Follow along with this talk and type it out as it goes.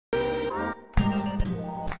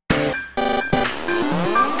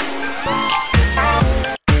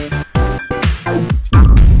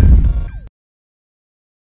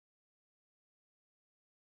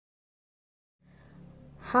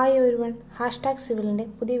Hi everyone, hashtag സിവിലിൻ്റെ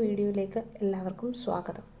പുതിയ വീഡിയോയിലേക്ക് എല്ലാവർക്കും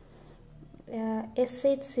സ്വാഗതം.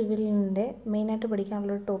 S8 സിവിലിൻ്റെ മെയിനായിട്ട്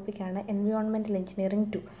പഠിക്കാനുള്ളൊരു ടോപ്പിക്കാണ് എൻവയോൺമെൻറ്റൽ എഞ്ചിനീയറിംഗ്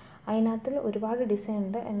 2. അതിനകത്തിൽ ഒരുപാട് ഡിസൈൻ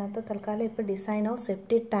ഉണ്ട്. അതിനകത്ത് തൽക്കാലം ഇപ്പോൾ ഡിസൈൻ ഓഫ്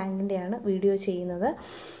സെപ്റ്റിക് ടാങ്കിൻ്റെയാണ് വീഡിയോ ചെയ്യുന്നത്.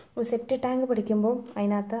 സെപ്റ്റിക് ടാങ്ക് പഠിക്കുമ്പോൾ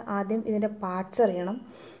അതിനകത്ത് ആദ്യം ഇതിൻ്റെ പാർട്സ് അറിയണം,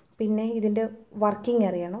 പിന്നെ ഇതിൻ്റെ വർക്കിംഗ്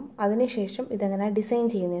അറിയണം, അതിനുശേഷം ഇതെങ്ങനെ ഡിസൈൻ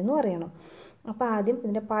ചെയ്യുന്നതെന്നും അറിയണം. അപ്പോൾ ആദ്യം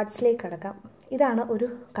ഇതിൻ്റെ പാർട്സിലേക്ക് കിടക്കാം. ഇതാണ് ഒരു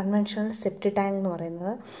കൺവെൻഷണൽ സെപ്റ്റിക് ടാങ്ക് എന്ന്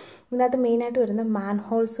പറയുന്നത്. ഇതിനകത്ത് മെയിനായിട്ട് വരുന്ന മാൻ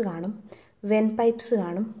ഹോൾസ് കാണും, വെൻ പൈപ്പ്സ്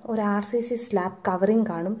കാണും, ഒരു RCC സ്ലാബ് കവറിങ്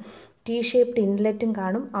കാണും, T ഷേപ്ഡ് ഇൻലെറ്റും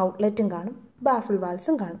കാണും, ഔട്ട്ലെറ്റും കാണും, ബാഫിൾ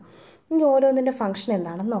വാൾസും കാണും. ഇനി ഓരോന്നിൻ്റെ ഫംഗ്ഷൻ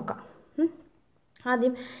എന്താണെന്ന് നോക്കാം.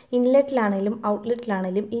 ആദ്യം ഇൻലെറ്റിലാണെങ്കിലും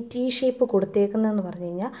ഔട്ട്ലെറ്റിലാണെങ്കിലും ഈ T ഷേപ്പ് കൊടുത്തേക്കുന്നതെന്ന് പറഞ്ഞു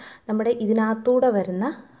കഴിഞ്ഞാൽ നമ്മുടെ ഇതിനകത്തൂടെ വരുന്ന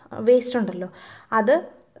വേസ്റ്റ് ഉണ്ടല്ലോ, അത്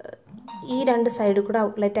ഈ രണ്ട് സൈഡിൽ കൂടെ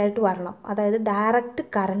ഔട്ട്ലെറ്റായിട്ട് വരണം. അതായത് ഡയറക്റ്റ്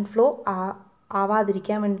കറണ്ട് ഫ്ലോ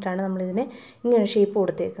ആവാതിരിക്കാൻ വേണ്ടിയിട്ടാണ് നമ്മളിതിനെ ഇങ്ങനെ ഷേപ്പ്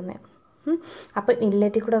കൊടുത്തേക്കുന്നത്. അപ്പം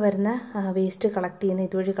ഇൻലെറ്റിൽ കൂടെ വരുന്ന വേസ്റ്റ് കളക്ട് ചെയ്യുന്ന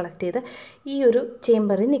ഇതുവഴി കളക്ട് ചെയ്ത് ഈ ഒരു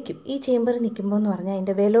ചേമ്പറിൽ നിൽക്കും. ഈ ചേമ്പറിൽ നിൽക്കുമ്പോൾ എന്ന് പറഞ്ഞാൽ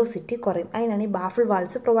അതിൻ്റെ വെലോസിറ്റി കുറയും. അതിനാണ് ഈ ബാഫിൾ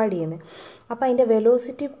വാൾസ് പ്രൊവൈഡ് ചെയ്യുന്നത്. അപ്പോൾ അതിൻ്റെ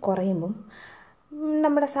വെലോസിറ്റി കുറയുമ്പം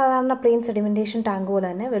നമ്മുടെ സാധാരണ പ്ലെയിൻ സെഡിമെൻറ്റേഷൻ ടാങ്ക് പോലെ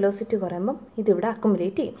തന്നെ വെലോസിറ്റി കുറയുമ്പം ഇതിവിടെ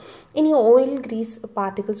അക്കുമുലേറ്റ് ചെയ്യും. ഇനി ഓയിൽ ഗ്രീസ്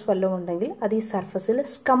പാർട്ടിക്കിൾസ് വല്ലതും ഉണ്ടെങ്കിൽ അത് ഈ സർഫസിൽ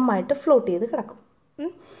സ്കമ്മായിട്ട് ഫ്ലോട്ട് ചെയ്ത് കിടക്കും.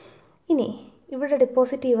 ഇനി ഇവിടെ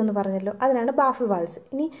ഡെപ്പോസിറ്റ് ചെയ്യുമെന്ന് പറഞ്ഞല്ലോ, അതിനാണ് ബാഫിൾ വാൾസ്.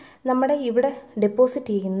 ഇനി നമ്മുടെ ഇവിടെ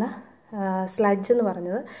ഡെപ്പോസിറ്റ് ചെയ്യുന്ന സ്ലഡ്ജ് എന്ന്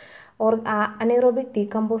പറഞ്ഞത് അനേറോബിക്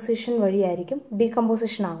ഡീകമ്പോസിഷൻ വഴിയായിരിക്കും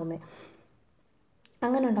ഡീകമ്പോസിഷൻ ആകുന്നത്.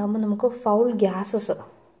 അങ്ങനെ ഉണ്ടാകുമ്പോൾ നമുക്ക് ഫൗൾ ഗ്യാസസ്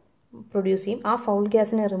പ്രൊഡ്യൂസ് ചെയ്യും. ആ ഫൗൾ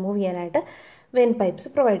ഗ്യാസിനെ റിമൂവ് ചെയ്യാനായിട്ട് വെൻ പൈപ്പ്സ്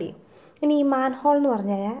പ്രൊവൈഡ് ചെയ്യും. ഇനി ഈ മാൻ ഹോൾ എന്ന്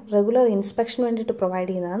പറഞ്ഞു കഴിഞ്ഞാൽ റെഗുലർ ഇൻസ്പെക്ഷന് വേണ്ടിയിട്ട് പ്രൊവൈഡ്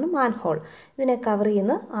ചെയ്യുന്നതാണ് മാൻ ഹോൾ. ഇതിനെ കവർ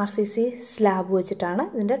ചെയ്യുന്ന RCC സ്ലാബ് വെച്ചിട്ടാണ്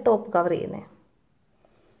ഇതിൻ്റെ ടോപ്പ് കവർ ചെയ്യുന്നത്.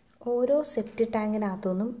 ഓരോ സെപ്റ്റിക്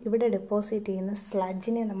ടാങ്കിനകത്തുനിന്നും ഇവിടെ ഡെപ്പോസിറ്റ് ചെയ്യുന്ന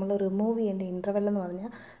സ്ലഡ്ജിനെ നമ്മൾ റിമൂവ് ചെയ്യേണ്ട ഇൻ്റർവെൽ എന്ന്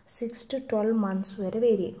പറഞ്ഞാൽ 6 to 12 months വരെ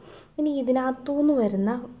വേരി ചെയ്യും. ഇനി ഇതിനകത്തുനിന്ന്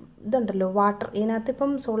വരുന്ന ഇതുണ്ടല്ലോ വാട്ടർ, ഇതിനകത്ത്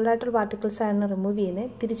ഇപ്പം സോളിഡായിട്ടുള്ള പാർട്ടിക്കിൾസ് ആണ് റിമൂവ്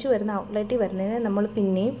ചെയ്യുന്നത്. തിരിച്ചു വരുന്ന ഔട്ട്ലെറ്റിൽ വരുന്നതിനെ നമ്മൾ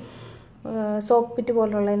പിന്നെയും സോക്ക് പിറ്റ്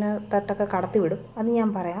പോലുള്ളതിനെ തട്ടൊക്കെ കടത്തി വിടും. അത് ഞാൻ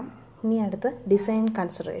പറയാം. ഇനി അടുത്ത് ഡിസൈൻ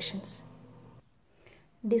കൺസിഡറേഷൻസ്.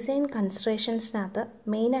 ഡിസൈൻ കൺസിഡറേഷൻസിനകത്ത്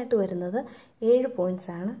മെയിനായിട്ട് വരുന്നത് 7 പോയിൻറ്റ്സ്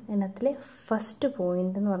ആണ്. അതിനകത്തിലെ ഫസ്റ്റ്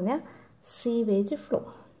പോയിൻ്റ് എന്ന് പറഞ്ഞാൽ സീവേജ് ഫ്ലോ.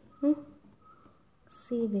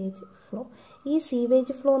 സീവേജ് ഫ്ലോ, ഈ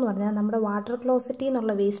സീവേജ് ഫ്ലോ എന്ന് പറഞ്ഞാൽ നമ്മുടെ വാട്ടർ ക്ലോസറ്റിൽ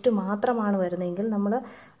നിന്നുള്ള വേസ്റ്റ് മാത്രമാണ് വരുന്നതെങ്കിൽ നമ്മൾ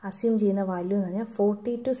അസ്യൂം ചെയ്യുന്ന വാല്യൂ എന്ന് പറഞ്ഞാൽ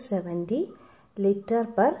 40 to 70 litre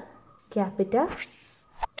per capita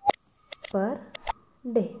per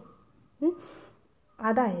day.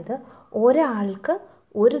 അതായത് ഒരാൾക്ക്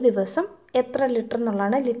ഒരു ദിവസം എത്ര ലിറ്റർ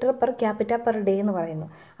എന്നുള്ളതാണ് litre per capita per day എന്ന്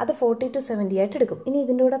പറയുന്നത്. അത് 40 to 70 ആയിട്ട് എടുക്കും. ഇനി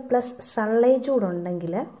ഇതിൻ്റെ കൂടെ പ്ലസ് സള്ളേജ് കൂടെ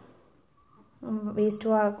ഉണ്ടെങ്കിൽ, വേസ്റ്റ്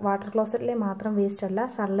വാട്ടർ ക്ലോസറ്റിലെ മാത്രം വേസ്റ്റ് അല്ല,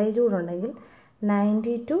 സള്ളേജ് കൂടെ ഉണ്ടെങ്കിൽ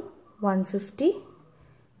 90 to 150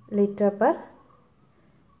 litre per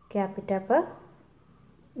capita per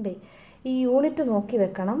day. ഈ യൂണിറ്റ് നോക്കി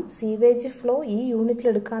വെക്കണം. സീവേജ് ഫ്ലോ ഈ യൂണിറ്റിൽ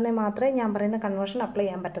എടുക്കാമെന്നേ മാത്രമേ ഞാൻ പറയുന്ന കൺവേർഷൻ അപ്ലൈ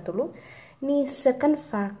ചെയ്യാൻ പറ്റത്തുള്ളൂ. ഇനി സെക്കൻഡ്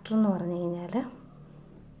ഫാക്ടർ എന്ന് പറഞ്ഞു കഴിഞ്ഞാൽ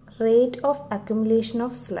rate of accumulation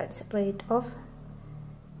of സ്ലഡ്സ്. Rate of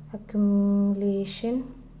accumulation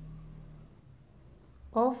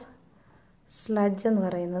of sludge എന്ന്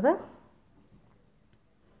പറയുന്നത്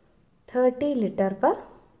 30 litre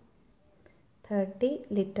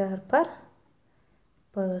per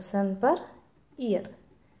person per year.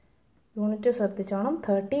 Unit ശ്രദ്ധിച്ചോണം,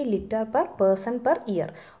 30 litre per person per year.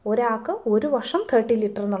 ഒരാൾക്ക് ഒരു വർഷം 30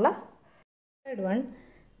 ലിറ്റർ എന്നുള്ള. Third one,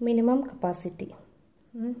 minimum capacity.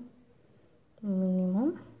 Minimum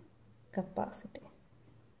capacity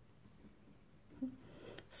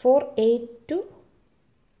four 8 to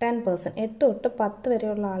 10%. 8 തൊട്ട് 10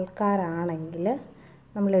 വരെയുള്ള ആൾക്കാരാണെങ്കിൽ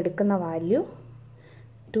നമ്മൾ എടുക്കുന്ന വാല്യൂ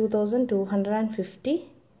 2250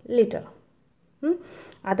 ലിറ്റർ.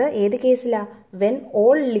 അത് ഏത് കേസിലാണ്? When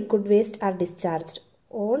all liquid waste R discharged.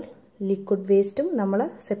 All liquid വേസ്റ്റും നമ്മൾ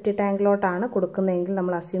സെപ്റ്റിക് ടാങ്കിലോട്ടാണ് കൊടുക്കുന്നതെങ്കിൽ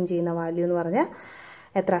നമ്മൾ അസ്യൂം ചെയ്യുന്ന വാല്യൂ എന്ന് പറഞ്ഞാൽ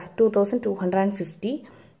എത്ര? 2250.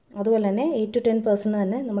 അതുപോലെ തന്നെ 8 to 10%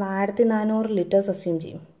 തന്നെ നമ്മൾ 1400 ലിറ്റേഴ്സ് അസ്യൂം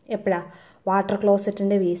ചെയ്യും. എപ്പോഴാണ്? വാട്ടർ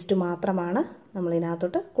ക്ലോസറ്റിൻ്റെ വേസ്റ്റ് മാത്രമാണ് നമ്മൾ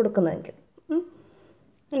ഇതിനകത്തോട്ട് കൊടുക്കുന്നതെങ്കിൽ.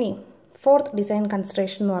 ഇനി ഫോർത്ത് ഡിസൈൻ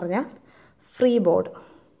കൺസിഡറേഷൻ എന്ന് പറഞ്ഞാൽ ഫ്രീ ബോർഡ്.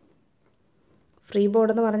 ഫ്രീ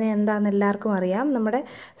ബോർഡ് എന്ന് പറഞ്ഞാൽ എന്താണെന്ന് എല്ലാവർക്കും അറിയാം. നമ്മുടെ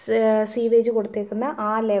സീവേജ് കൊടുത്തേക്കുന്ന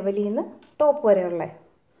ആ ലെവലിൽ നിന്ന് ടോപ്പ് വരെയുള്ള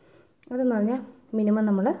അതെന്ന് പറഞ്ഞാൽ മിനിമം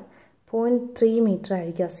നമ്മൾ 0.3 മീറ്റർ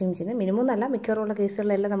ആയിരിക്കും അസ്യൂം ചെയ്യുന്നത്. മിനിമം എന്നല്ല, മിക്കവാറുള്ള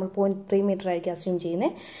കേസുകളിലെല്ലാം നമ്മൾ 0.3 മീറ്റർ ആയിരിക്കും അസ്യൂം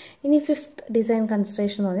ചെയ്യുന്നത്. ഇനി ഫിഫ്ത്ത് ഡിസൈൻ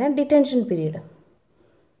കൺസിഡറേഷൻ എന്ന് പറഞ്ഞാൽ ഡിറ്റൻഷൻ പീരീഡ്.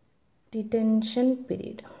 ഡിറ്റൻഷൻ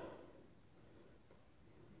പീരീഡ്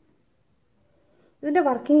ഇതിൻ്റെ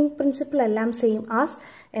വർക്കിംഗ് പ്രിൻസിപ്പിൾ എല്ലാം സെയിം ആസ്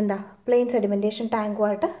എന്താ പ്ലെയിൻ സെഡിമെൻറ്റേഷൻ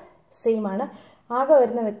ടാങ്കുമായിട്ട് സെയിം ആണ്. ആകെ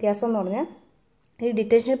വരുന്ന വ്യത്യാസം എന്ന് പറഞ്ഞാൽ ഈ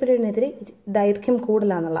ഡിറ്റൻഷൻ പീരീഡിനെതിരെ ദൈർഘ്യം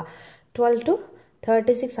കൂടുതലാണെന്നുള്ള 12 to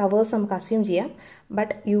 36 hours നമുക്ക് അസ്യൂം ചെയ്യാം.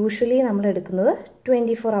 ബട്ട് യൂഷ്വലി നമ്മൾ എടുക്കുന്നത്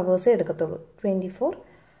 24 hours എടുക്കത്തുള്ളൂ. 24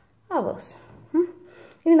 hours.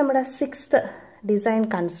 ഇനി നമ്മുടെ 6th ഡിസൈൻ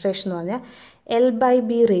കൺസ്ട്രക്ഷൻ എന്ന് പറഞ്ഞാൽ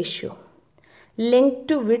L/B ratio, length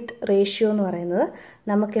to width ratio എന്ന് പറയുന്നത്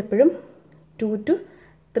നമുക്കെപ്പോഴും 2 to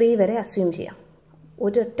 3 വരെ അസ്യൂം ചെയ്യാം.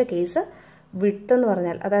 ഒരൊറ്റ കേസ് വിഡ്ത്ത് എന്ന്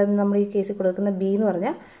പറഞ്ഞാൽ, അതായത് നമ്മൾ ഈ കേസിൽ കൊടുക്കുന്ന ബി എന്ന്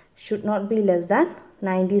പറഞ്ഞാൽ should not be less than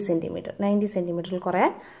 90 centimetre. 90 സെൻറ്റിമീറ്ററിൽ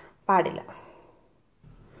കുറയാൻ പാടില്ല.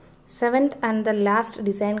 7th and the last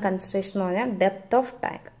design consideration എന്ന് പറഞ്ഞാൽ depth of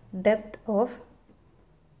tank. Depth of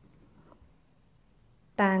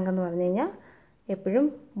tank എന്ന് പറഞ്ഞു കഴിഞ്ഞാൽ എപ്പോഴും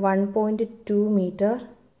 1.2 മീറ്റർ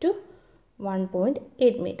ടു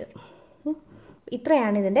 1.8 മീറ്റർ.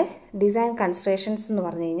 ഇത്രയാണ് ഇതിൻ്റെ ഡിസൈൻ കൺസിഡറേഷൻസ് എന്ന്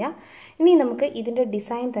പറഞ്ഞു കഴിഞ്ഞാൽ. ഇനി നമുക്ക് ഇതിൻ്റെ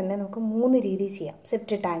ഡിസൈൻ തന്നെ നമുക്ക് 3 രീതിയിൽ ചെയ്യാം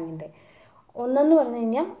സെപ്റ്റിക് ടാങ്കിൻ്റെ. ഒന്നെന്ന് പറഞ്ഞു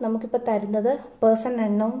കഴിഞ്ഞാൽ നമുക്കിപ്പോൾ തരുന്നത് പേഴ്സൺ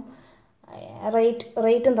എണ്ണവും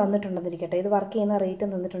റേറ്റും തന്നിട്ടുണ്ടെന്നിരിക്കട്ടെ, ഇത് വർക്ക് ചെയ്യുന്ന റേറ്റും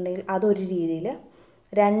തന്നിട്ടുണ്ടെങ്കിൽ അതൊരു രീതിയിൽ.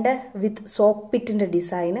 2 വിത്ത് സോക്ക് പിറ്റിൻ്റെ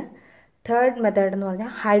ഡിസൈന്. 3rd മെത്തേഡ് എന്ന്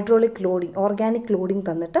പറഞ്ഞാൽ ഹൈഡ്രോളിക് ലോഡിങ്, ഓർഗാനിക് ലോഡിങ്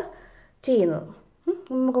തന്നിട്ട് ചെയ്യുന്നത്.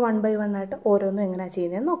 നമുക്ക് 1 by 1 ആയിട്ട് ഓരോന്നും എങ്ങനെയാണ്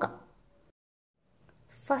ചെയ്യുന്നതെന്ന് നോക്കാം.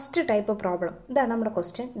 ഫസ്റ്റ് ടൈപ്പ് പ്രോബ്ലം ഇതാണ് നമ്മുടെ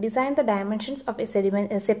question. Design the dimensions of A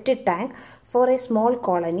septic tank four A small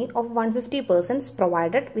colony of 150 persons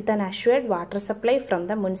provided with an assured water supply from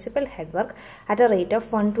the municipal head work at A rate of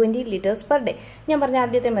 120 liters per day. ഞാൻ പറഞ്ഞ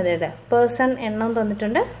ആദ്യത്തെ method person എണ്ണം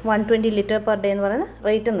തന്നിട്ടുണ്ട്, 120 liters per day എന്ന് പറയുന്ന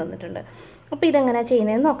റേറ്റും തന്നിട്ടുണ്ട്. അപ്പോൾ ഇതെങ്ങനെയാണ്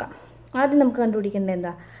ചെയ്യുന്നതെന്ന് നോക്കാം. ആദ്യം നമുക്ക് കണ്ടുപിടിക്കേണ്ടത്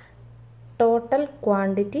എന്താ? Total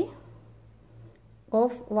quantity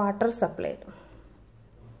of water supplied.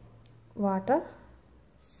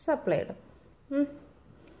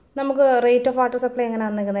 നമുക്ക് റേറ്റ് ഓഫ് വാട്ടർ സപ്ലൈ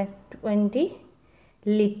എങ്ങനെയാണ് നിൽക്കുന്നത്? 20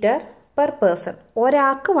 liters per person.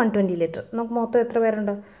 ഒരാൾക്ക് 120 liters. നമുക്ക് മൊത്തം എത്ര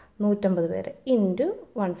പേരുണ്ട്? 150 പേര്. Into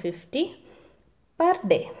 150 per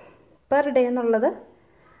day. Per day എന്നുള്ളത്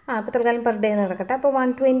ഇപ്പോൾ തൽക്കാലം പെർ ഡേ എന്ന് കിടക്കട്ടെ. അപ്പോൾ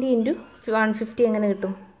 120 ഇൻറ്റു 150 എങ്ങനെ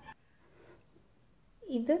കിട്ടും?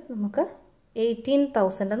 ഇത് നമുക്ക്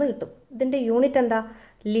 18,000 എന്ന് കിട്ടും. ഇതിൻ്റെ യൂണിറ്റ് എന്താ?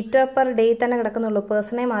 ലിറ്റർ പെർ ഡേ തന്നെ കിടക്കുന്നുള്ളൂ,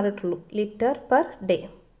 പേഴ്സണേ മാറിയിട്ടുള്ളൂ. Litre per day.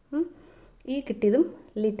 ഈ കിട്ടിയതും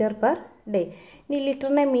ലിറ്റർ പെർ ഡേ. ഇനി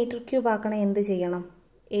ലിറ്ററിനെ മീറ്റർ ക്യൂബ് ആക്കണേ എന്ത് ചെയ്യണം?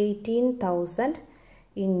 18,000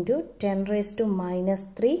 into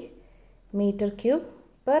 10⁻³ metre cube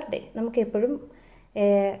per day. നമുക്ക് എപ്പോഴും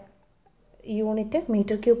യൂണിറ്റ്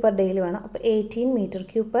മീറ്റർ ക്യൂബ് പെർ ഡേയിൽ വേണം. അപ്പോൾ 18 മീറ്റർ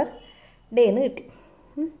ക്യൂബ് പെർ ഡേ എന്ന് കിട്ടി.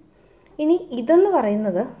 ഇനി ഇതെന്ന്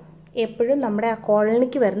പറയുന്നത് എപ്പോഴും നമ്മുടെ ആ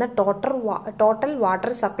കോളനിക്ക് വരുന്ന ടോട്ടൽ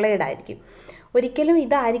വാട്ടർ സപ്ലൈഡ് ആയിരിക്കും. ഒരിക്കലും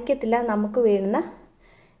ഇതായിരിക്കത്തില്ല നമുക്ക് വേണ്ടുന്ന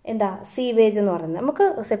എന്താ സീവേജ് എന്ന് പറയുന്നത്. നമുക്ക്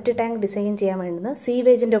സെപ്റ്റിക് ടാങ്ക് ഡിസൈൻ ചെയ്യാൻ വേണ്ടുന്നത്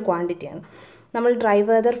സീവേജിൻ്റെ ക്വാണ്ടിറ്റിയാണ്. നമ്മൾ ഡ്രൈ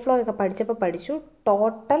വെതർ ഫ്ലോ ഒക്കെ പഠിച്ചു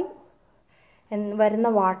ടോട്ടൽ വരുന്ന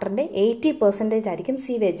വാട്ടറിൻ്റെ 80% ആയിരിക്കും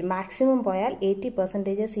സീവേജ്. മാക്സിമം പോയാൽ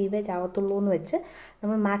 80% സീവേജ് ആവത്തുള്ളൂ എന്ന് വെച്ച്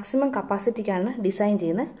നമ്മൾ മാക്സിമം കപ്പാസിറ്റിക്കാണ് ഡിസൈൻ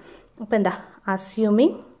ചെയ്യുന്നത്. അപ്പോൾ എന്താ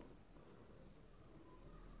assuming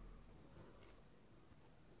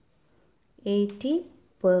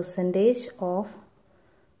 80% of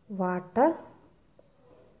water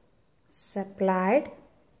supplied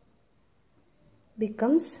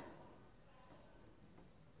becomes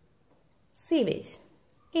sewage.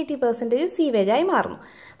 80% sewage ആയി മാറുന്നു.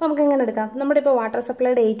 അപ്പോൾ നമുക്ക് എങ്ങനെ എടുക്കാം? നമ്മുടെ ഇപ്പോൾ water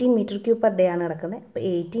supplied 18 metre cube per day ആണ് കിടക്കുന്നത്. അപ്പോൾ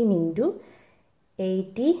 18 ഇൻറ്റു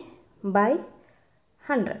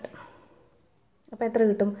 80/100. അപ്പോൾ എത്ര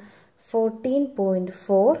കിട്ടും?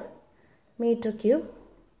 14.4 മീറ്റർ ക്യൂബ്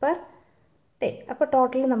പെർ ഡേ. അപ്പോൾ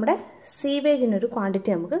ടോട്ടലി നമ്മുടെ സീവേജിനൊരു ക്വാണ്ടിറ്റി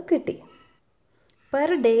നമുക്ക് കിട്ടി. പെർ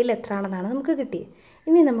ഡേയിൽ എത്ര ആണെന്നാണ് നമുക്ക് കിട്ടിയത്.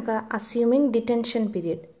 ഇനി നമുക്ക് അസ്യൂമിങ് ഡിറ്റൻഷൻ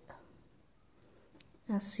പീരീഡ്.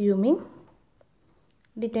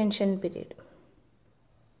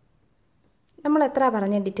 നമ്മൾ എത്ര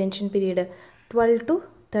പറഞ്ഞ ഡിറ്റൻഷൻ പീരീഡ്? 12 to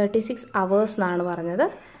 36 hours എന്നാണ് പറഞ്ഞത്.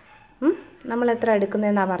 നമ്മൾ എത്ര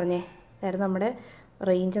എടുക്കുന്നതെന്നാണ് പറഞ്ഞത്? അതായത് നമ്മുടെ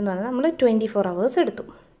റേഞ്ച് എന്ന് പറഞ്ഞാൽ നമ്മൾ 24 hours എടുത്തു.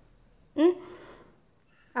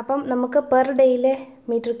 അപ്പം നമുക്ക് പെർ ഡേയിലെ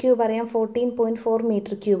മീറ്റർ ക്യൂബ് അറിയാം, 14.4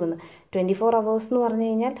 മീറ്റർ ക്യൂബ് എന്ന്. 24 hours എന്ന് പറഞ്ഞു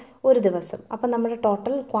കഴിഞ്ഞാൽ ഒരു ദിവസം. അപ്പം നമ്മുടെ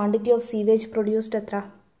total quantity of sewage produced എത്ര?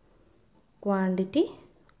 Quantity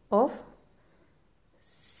of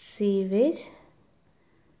sewage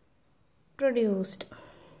produced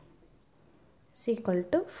equal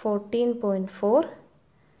to 14.4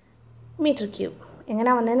 metre cube. എങ്ങനെ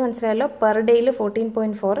വന്നതെന്ന് മനസ്സിലായല്ലോ. പെർ ഡേയിൽ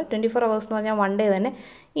 14.4, 24 hours എന്ന് പറഞ്ഞാൽ 1 ഡേ തന്നെ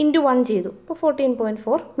ഇൻറ്റു 1 ചെയ്തു. അപ്പോൾ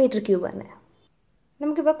 14.4 മീറ്റർ ക്യൂബ് തന്നെ.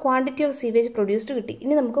 നമുക്കിപ്പോൾ ക്വാണ്ടിറ്റി ഓഫ് സീവേജ് പ്രൊഡ്യൂസ്ഡ് കിട്ടി.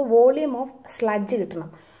 ഇനി നമുക്ക് വോളിയം ഓഫ് സ്ലഡ്ജ് കിട്ടണം.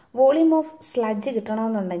 വോളിയം ഓഫ് സ്ലഡ്ജ്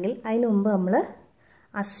കിട്ടണമെന്നുണ്ടെങ്കിൽ അതിന് മുമ്പ് നമ്മൾ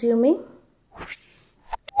assuming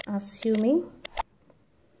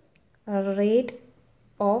a rate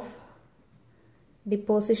of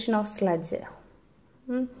deposition of sludge.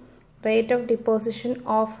 Rate of deposition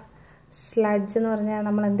of sludge എന്ന് പറഞ്ഞാൽ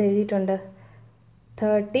നമ്മൾ എന്ത് എഴുതിയിട്ടുണ്ട്?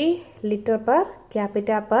 30 litre per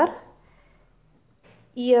capita per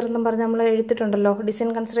year എന്നും പറഞ്ഞ് നമ്മൾ എഴുതിയിട്ടുണ്ടല്ലോ. ഡിസൈൻ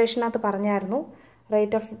കൺസിഡറേഷനകത്ത് പറഞ്ഞായിരുന്നു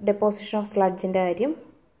റേറ്റ് ഓഫ് ഡെപ്പോസിഷൻ ഓഫ് സ്ലഡ്ജിൻ്റെ കാര്യം.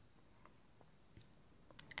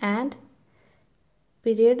 And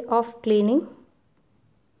period of cleaning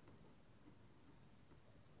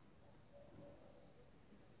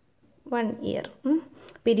 1 year.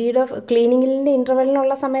 Period of ക്ലീനിങ്ങിൻ്റെ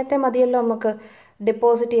ഇൻ്റർവെല്ലിനുള്ള സമയത്തെ മതിയല്ലോ നമുക്ക്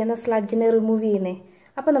ഡെപ്പോസിറ്റ് ചെയ്യുന്ന സ്ലഡ്ജിനെ റിമൂവ് ചെയ്യുന്നേ.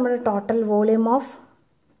 അപ്പോൾ നമ്മുടെ total volume of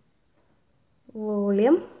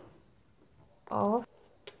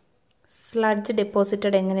sludge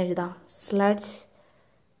deposited എങ്ങനെ എഴുതാം? Sludge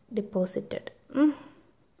deposited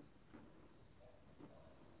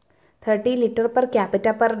 30 litre per capita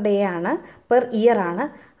per day ആണ്, പെർ ഇയർ ആണ്.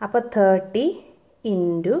 അപ്പോൾ 30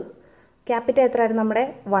 ഇൻറ്റു ക്യാപിറ്റ എത്രയായിരുന്നു നമ്മുടെ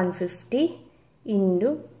 150 ഇൻറ്റു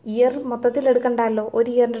ഇയർ മൊത്തത്തിൽ എടുക്കണ്ടല്ലോ, ഒരു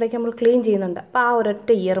ഇയറിൻ്റെ ഇടയ്ക്ക് നമ്മൾ ക്ലീൻ ചെയ്യുന്നുണ്ട്. അപ്പോൾ ആ ഒരൊറ്റ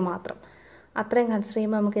ഇയർ മാത്രം അത്രയും കൺസിഡർ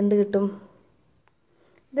ചെയ്യുമ്പോൾ നമുക്ക് എന്ത് കിട്ടും?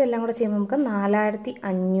 ഇതെല്ലാം കൂടെ ചെയ്യുമ്പോൾ നമുക്ക്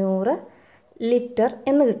 4500 ലിറ്റർ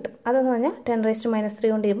എന്ന് കിട്ടും. അതെന്ന് പറഞ്ഞാൽ 10⁻³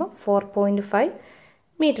 കൊണ്ട് ചെയ്യുമ്പോൾ 4.5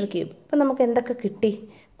 മീറ്റർ ക്യൂബ്. ഇപ്പം നമുക്ക് എന്തൊക്കെ കിട്ടി?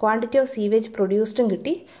 ക്വാണ്ടിറ്റി ഓഫ് സീവേജ് പ്രൊഡ്യൂസ്ഡും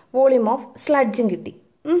കിട്ടി, വോളിയം ഓഫ് സ്ലഡ്ജും കിട്ടി.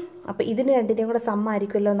 അപ്പോൾ ഇതിന് രണ്ടിൻ്റെയും കൂടെ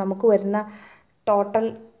സമ്മായിരിക്കുമല്ലോ നമുക്ക് വരുന്ന ടോട്ടൽ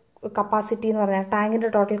കപ്പാസിറ്റി എന്ന് പറഞ്ഞാൽ ടാങ്കിൻ്റെ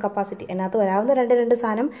ടോട്ടൽ കപ്പാസിറ്റി. അതിനകത്ത് വരാവുന്ന രണ്ട്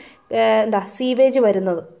സാധനം സീവേജ്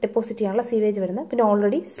വരുന്നത്, ഡെപ്പോസിറ്റ് ചെയ്യാനുള്ള സീവേജ് വരുന്നത്, പിന്നെ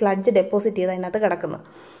ഓൾറെഡി സ്ലഡ്ജ് ഡെപ്പോസിറ്റ് ചെയ്ത് അതിനകത്ത് കിടക്കുന്നത്.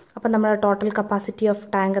 അപ്പം നമ്മുടെ ടോട്ടൽ കപ്പാസിറ്റി ഓഫ്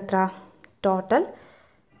ടാങ്ക് എത്ര? ടോട്ടൽ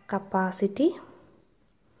കപ്പാസിറ്റി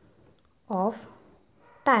ഓഫ്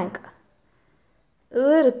ടാങ്ക്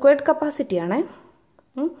ഇത് റിക്വയർഡ് കപ്പാസിറ്റിയാണേ.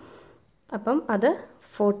 അപ്പം അത്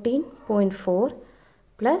 14.4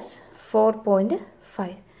 +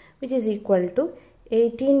 4.5 which is equal to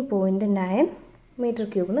 18.9 metre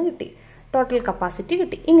cube എന്ന് കിട്ടി. ടോട്ടൽ കപ്പാസിറ്റി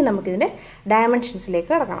കിട്ടി. ഇനി നമുക്കിതിൻ്റെ ഡയമെൻഷൻസിലേക്ക്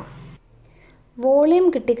കിടക്കണം. വോളിയം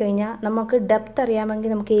കിട്ടിക്കഴിഞ്ഞാൽ നമുക്ക് ഡെപ്ത് അറിയാമെങ്കിൽ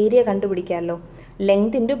നമുക്ക് area കണ്ടുപിടിക്കാമല്ലോ.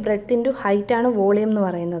 Length into breadth into height ആണ് വോളിയം എന്ന്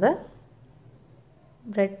പറയുന്നത്.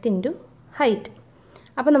 Breadth into height.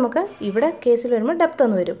 അപ്പോൾ നമുക്ക് ഇവിടെ കേസിൽ വരുമ്പോൾ ഡെപ്ത്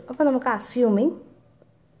എന്ന് വരും. അപ്പോൾ നമുക്ക് അസ്യൂമിങ്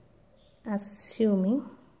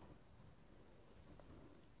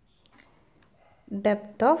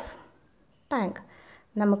ഡെപ്ത് ഓഫ് ടാങ്ക്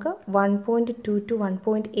നമുക്ക് 1.2 to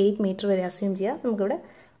 1.8 മീറ്റർ വരെ അസ്യൂം ചെയ്യാം. നമുക്കിവിടെ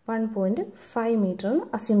 1.5 മീറ്റർ എന്ന്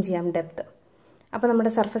അസ്യൂം ചെയ്യാം ഡെപ്ത്. അപ്പോൾ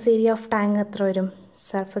നമ്മുടെ സർഫസ് ഏരിയ ഓഫ് ടാങ്ക് എത്ര വരും?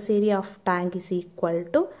 Surface area of tank is equal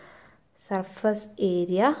to surface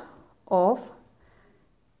area of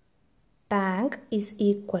tank is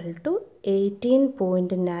equal to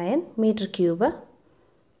 18.9 metre cube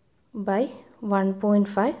by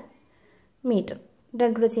 1.5 metre.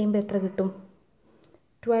 രണ്ടും കൂടെ ചെയ്യുമ്പോൾ എത്ര കിട്ടും?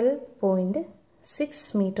 12.6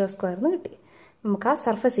 മീറ്റർ സ്ക്വയർ എന്ന് കിട്ടി. നമുക്ക് ആ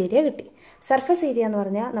സർഫസ് ഏരിയ കിട്ടി. സർഫസ് ഏരിയ എന്ന്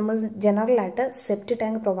പറഞ്ഞാൽ നമ്മൾ ജനറലായിട്ട് സെപ്റ്റി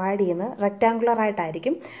ടാങ്ക് പ്രൊവൈഡ് ചെയ്യുന്നത് റെക്റ്റാങ്കുലർ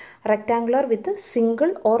ആയിട്ടായിരിക്കും. Rectangular with single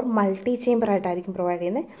or multi chamber ആയിട്ടായിരിക്കും പ്രൊവൈഡ്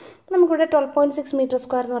ചെയ്യുന്നത്. നമുക്കിവിടെ 12.6 മീറ്റർ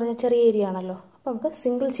സ്ക്വയർ എന്ന് പറഞ്ഞാൽ ചെറിയ ഏരിയ ആണല്ലോ. അപ്പോൾ നമുക്ക്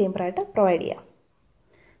സിംഗിൾ ചേംബറായിട്ട് പ്രൊവൈഡ് ചെയ്യാം.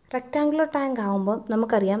 റെക്റ്റാങ്കുലർ ടാങ്ക് ആകുമ്പോൾ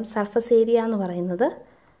നമുക്കറിയാം സർഫസ് ഏരിയ എന്ന് പറയുന്നത്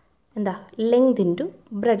ലെങ്ത് ഇൻറ്റു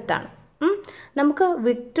ബ്രെഡ്ത്ത് ആണ്. നമുക്ക്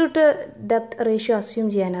width to depth ratio assume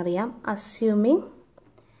ചെയ്യാനറിയാം. Assuming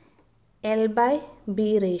L/B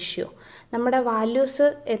ratio. നമ്മുടെ വാല്യൂസ്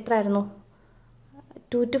എത്ര ആയിരുന്നു?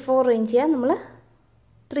 2 to 4 റേഞ്ച് ചെയ്യാൻ നമ്മൾ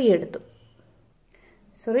 3 എടുത്തു.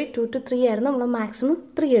 2 to 3 ആയിരുന്നു, നമ്മൾ മാക്സിമം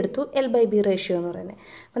 3 എടുത്തു. L/B റേഷ്യോ എന്ന് പറയുന്നത്.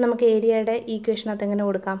 അപ്പോൾ നമുക്ക് ഏരിയയുടെ ഈക്വേഷനകത്ത് എങ്ങനെ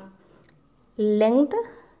കൊടുക്കാം? ലെങ്ത്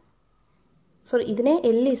ഇതിനെ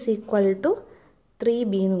L =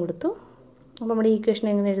 3B എന്ന് കൊടുത്തു. അപ്പോൾ നമ്മുടെ ഈക്വേഷൻ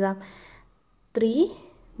എങ്ങനെ എഴുതാം?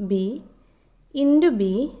 3B × B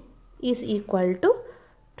is equal to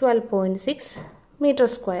 12.6 metre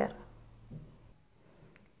square.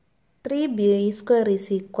 3B² is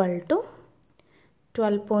equal to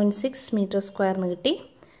 12.6 metre square എന്ന് കിട്ടി.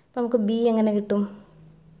 അപ്പോൾ നമുക്ക് B എങ്ങനെ കിട്ടും?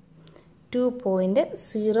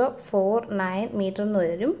 2.049 മീറ്റർ എന്ന്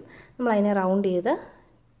വരും. നമ്മൾ അതിനെ റൗണ്ട് ചെയ്ത്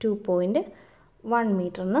 2.1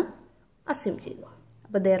 മീറ്റർ എന്ന് അസ്യൂം ചെയ്തു.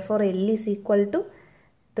 അപ്പോൾ therefore L is equal to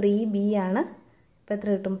 3B ആണ്. അപ്പോൾ എത്ര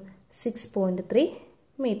കിട്ടും? 6.3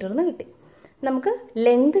 മീറ്റർ എന്ന് കിട്ടി. നമുക്ക്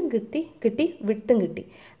ലെങ്തും കിട്ടി വിഡ്ത്തും കിട്ടി.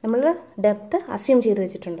 നമ്മൾ ഡെപ്ത്ത് അസ്യൂം ചെയ്ത്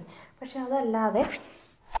വെച്ചിട്ടുണ്ട്. പക്ഷെ അതല്ലാതെ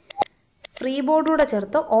ഫ്രീ ബോർഡൂടെ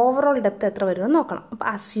ചേർത്ത് ഓവറോൾ ഡെപ്ത്ത് എത്ര വരുമെന്ന് നോക്കണം. അപ്പോൾ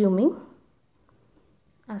assuming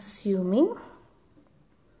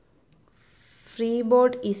free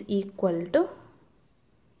board is equal to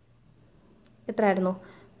എത്രയായിരുന്നു?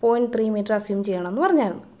 0.3 മീറ്റർ അസ്യൂം ചെയ്യണമെന്ന്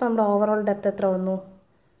പറഞ്ഞായിരുന്നു. അപ്പോൾ നമ്മുടെ ഓവറോൾ ഡെപ്ത്ത് എത്ര വന്നു?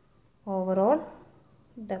 ഓവറോൾ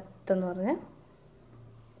ഡെപ്ത് എന്ന് പറഞ്ഞാൽ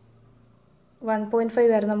 1.5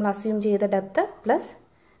 വരെ നമ്മൾ അസ്യൂം ചെയ്ത depth plus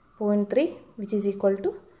 0.3 which is equal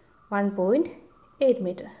to 1.8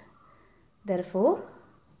 metre. Therefore,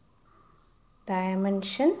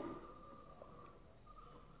 dimension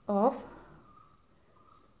of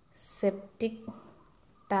septic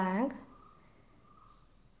tank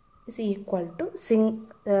is equal to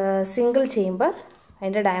single chamber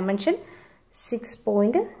and the dimension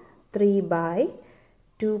 6.3 by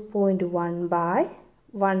 2.1 by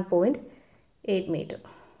 1.8 meter.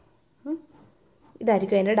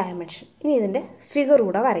 ഇതായിരിക്കും അതിൻ്റെ ഡയമെൻഷൻ. ഇനി ഇതിൻ്റെ ഫിഗർ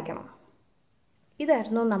കൂടെ വരയ്ക്കണം.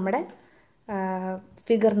 ഇതായിരുന്നു നമ്മുടെ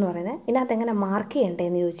ഫിഗർ എന്ന് പറയുന്നത്. ഇതിനകത്ത് എങ്ങനെ മാർക്ക്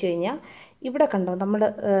ചെയ്യേണ്ടതെന്ന് ചോദിച്ചു കഴിഞ്ഞാൽ, ഇവിടെ കണ്ടോ നമ്മൾ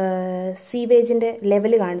സീവേജിൻ്റെ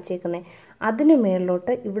ലെവൽ കാണിച്ചേക്കുന്നത്, അതിന്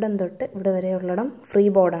മേളിലോട്ട് ഇവിടം തൊട്ട് ഇവിടെ വരെയുള്ളിടം ഫ്രീ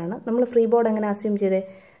ബോർഡാണ്. നമ്മൾ ഫ്രീ ബോർഡ് എങ്ങനെ അസ്യൂം ചെയ്തേ?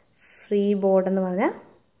 ഫ്രീ ബോർഡ് എന്ന് പറഞ്ഞാൽ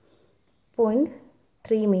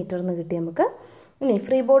 0.3 മീറ്റർ എന്ന് കിട്ടി നമുക്ക്. ഇനി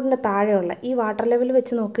ഫ്രീ ബോർഡിൻ്റെ താഴെയുള്ള ഈ വാട്ടർ ലെവൽ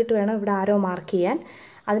വെച്ച് നോക്കിയിട്ട് വേണം ഇവിടെ ആരോ മാർക്ക് ചെയ്യാൻ.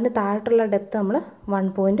 അതിന് താഴോട്ടുള്ള ഡെപ്ത് നമ്മൾ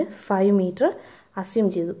 1.5 മീറ്റർ അസ്യൂം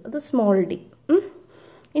ചെയ്തു. അത് സ്മോൾ ഡി.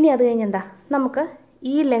 ഇനി അത് കഴിഞ്ഞ് എന്താ, നമുക്ക്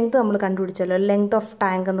ഈ ലെങ്ത് നമ്മൾ കണ്ടുപിടിച്ചല്ലോ. ലെങ്ത് ഓഫ്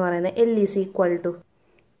ടാങ്ക് എന്ന് പറയുന്നത് L is equal to,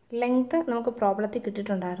 length നമുക്ക് പ്രോബ്ലത്തിൽ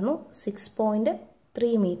കിട്ടിയിട്ടുണ്ടായിരുന്നു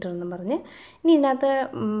 6.3 മീറ്റർ എന്ന് പറഞ്ഞ്. ഇനി ഇതിനകത്ത്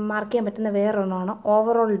മാർക്ക് ചെയ്യാൻ പറ്റുന്ന വേറൊരെണ്ണമാണ്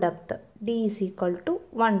overall depth D is equal to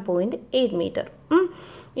 1.8 metre.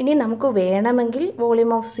 ഇനി നമുക്ക് വേണമെങ്കിൽ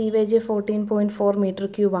volume of sewage 14.4 metre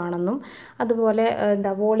cube ആണെന്നും, അതുപോലെ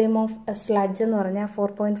വോളിയം ഓഫ് സ്ലഡ്ജ് എന്ന് പറഞ്ഞാൽ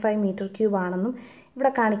 4.5 മീറ്റർ ക്യൂബ് ആണെന്നും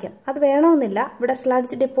ഇവിടെ കാണിക്കാം. അത് വേണമെന്നില്ല. ഇവിടെ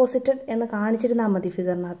സ്ലഡ്ജ് ഡെപ്പോസിറ്റഡ് എന്ന് കാണിച്ചിരുന്നാൽ മതി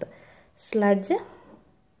ഫിഗറിനകത്ത്. Sludge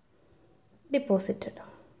deposited.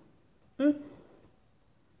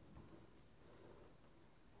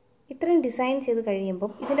 ഇത്രയും ഡിസൈൻ ചെയ്ത്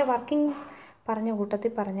കഴിയുമ്പം ഇതിൻ്റെ വർക്കിംഗ് പറഞ്ഞ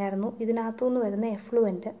കൂട്ടത്തിൽ പറഞ്ഞായിരുന്നു, ഇതിനകത്തുനിന്ന് വരുന്ന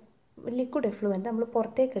എഫ്ലുവൻറ്റ്, ലിക്വിഡ് എഫ്ലുവൻറ്റ് നമ്മൾ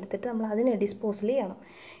പുറത്തേക്ക് എടുത്തിട്ട് നമ്മൾ അതിനെ ഡിസ്പോസൽ ചെയ്യണം.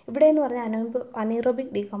 ഇവിടെ എന്ന് പറഞ്ഞാൽ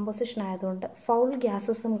അനീറോബിക് ഡീകമ്പോസിഷൻ ആയതുകൊണ്ട് ഫൗൾ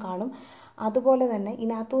ഗ്യാസസും കാണും. അതുപോലെ തന്നെ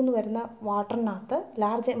ഇതിനകത്തുനിന്ന് വരുന്ന വാട്ടറിനകത്ത്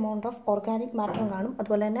ലാർജ് എമൗണ്ട് ഓഫ് ഓർഗാനിക് മാറ്ററും കാണും.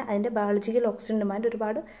 അതുപോലെ തന്നെ അതിൻ്റെ ബയോളജിക്കൽ ഓക്സിജൻ ഡിമാൻഡ്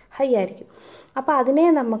ഒരുപാട് ഹൈ ആയിരിക്കും. അപ്പോൾ അതിനെ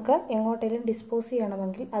നമുക്ക് എങ്ങോട്ടെങ്കിലും ഡിസ്പോസ്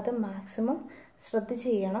ചെയ്യണമെങ്കിൽ അത് മാക്സിമം ശ്രദ്ധിച്ച്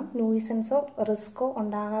ചെയ്യണം. ന്യൂയിസൻസോ റിസ്ക്കോ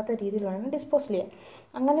ഉണ്ടാകാത്ത രീതിയിൽ വേണം ഡിസ്പോസൽ ചെയ്യാൻ.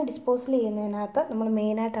 അങ്ങനെ ഡിസ്പോസൽ ചെയ്യുന്നതിനകത്ത് നമ്മൾ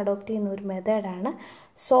മെയിനായിട്ട് അഡോപ്റ്റ് ചെയ്യുന്ന ഒരു മെത്തേഡാണ്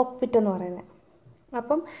സോക്ക് പിറ്റ് എന്ന് പറയുന്നത്.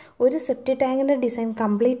 അപ്പം ഒരു സെപ്റ്റി ടാങ്കിൻ്റെ ഡിസൈൻ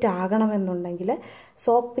കംപ്ലീറ്റ് ആകണമെന്നുണ്ടെങ്കിൽ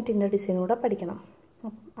സോക്ക് പിറ്റിൻ്റെ ഡിസൈൻ കൂടെ പഠിക്കണം.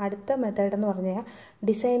 അടുത്ത മെത്തേഡ് എന്ന് പറഞ്ഞു കഴിഞ്ഞാൽ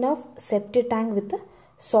design of സെപ്റ്റി tank with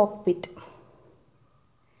soak pit.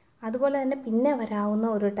 അതുപോലെ തന്നെ പിന്നെ വരാവുന്ന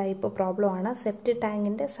ഒരു ടൈപ്പ് പ്രോബ്ലമാണ് സെപ്റ്റി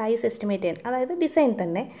ടാങ്കിൻ്റെ സൈസ് എസ്റ്റിമേറ്റ് ചെയ്യാൻ. അതായത് ഡിസൈൻ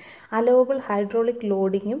തന്നെ അലോവബിൾ ഹൈഡ്രോളിക്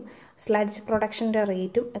ലോഡിങ്ങും സ്ലഡ്ജ് പ്രൊഡക്ഷൻ്റെ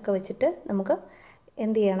റേറ്റും ഒക്കെ വെച്ചിട്ട് നമുക്ക്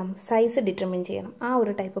എന്ത് ചെയ്യണം, സൈസ് ഡിറ്റർമിൻ ചെയ്യണം. ആ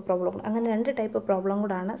ഒരു ടൈപ്പ് പ്രോബ്ലം. അങ്ങനെ 2 ടൈപ്പ് പ്രോബ്ലം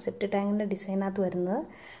കൂടാണ് സെപ്റ്റി ടാങ്കിൻ്റെ ഡിസൈനകത്ത് വരുന്നത്.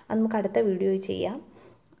 അത് നമുക്ക് അടുത്ത വീഡിയോയിൽ ചെയ്യാം.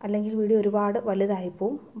 അല്ലെങ്കിൽ വീഡിയോ ഒരുപാട്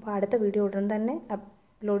വലുതായിപ്പോവും. അപ്പോൾ അടുത്ത വീഡിയോ ഉടൻ തന്നെ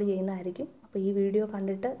അപ്ലോഡ് ചെയ്യുന്നതായിരിക്കും. അപ്പോൾ ഈ വീഡിയോ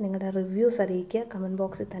കണ്ടിട്ട് നിങ്ങളുടെ റിവ്യൂസ് അറിയിക്കുക കമൻറ്റ്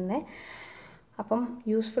ബോക്സിൽ തന്നെ. അപ്പം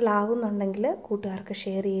യൂസ്ഫുൾ ആകുന്നുണ്ടെങ്കിൽ കൂട്ടുകാർക്ക്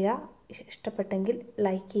ഷെയർ ചെയ്യുക, ഇഷ്ടപ്പെട്ടെങ്കിൽ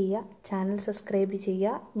ലൈക്ക് ചെയ്യുക, ചാനൽ സബ്സ്ക്രൈബ്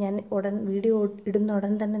ചെയ്യുക. ഞാൻ വീഡിയോ ഇടുന്ന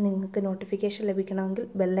ഉടൻ തന്നെ നിങ്ങൾക്ക് നോട്ടിഫിക്കേഷൻ ലഭിക്കണമെങ്കിൽ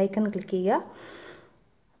ബെല്ലൈക്കൺ ക്ലിക്ക് ചെയ്യുക.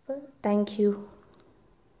 അപ്പോൾ താങ്ക് യു.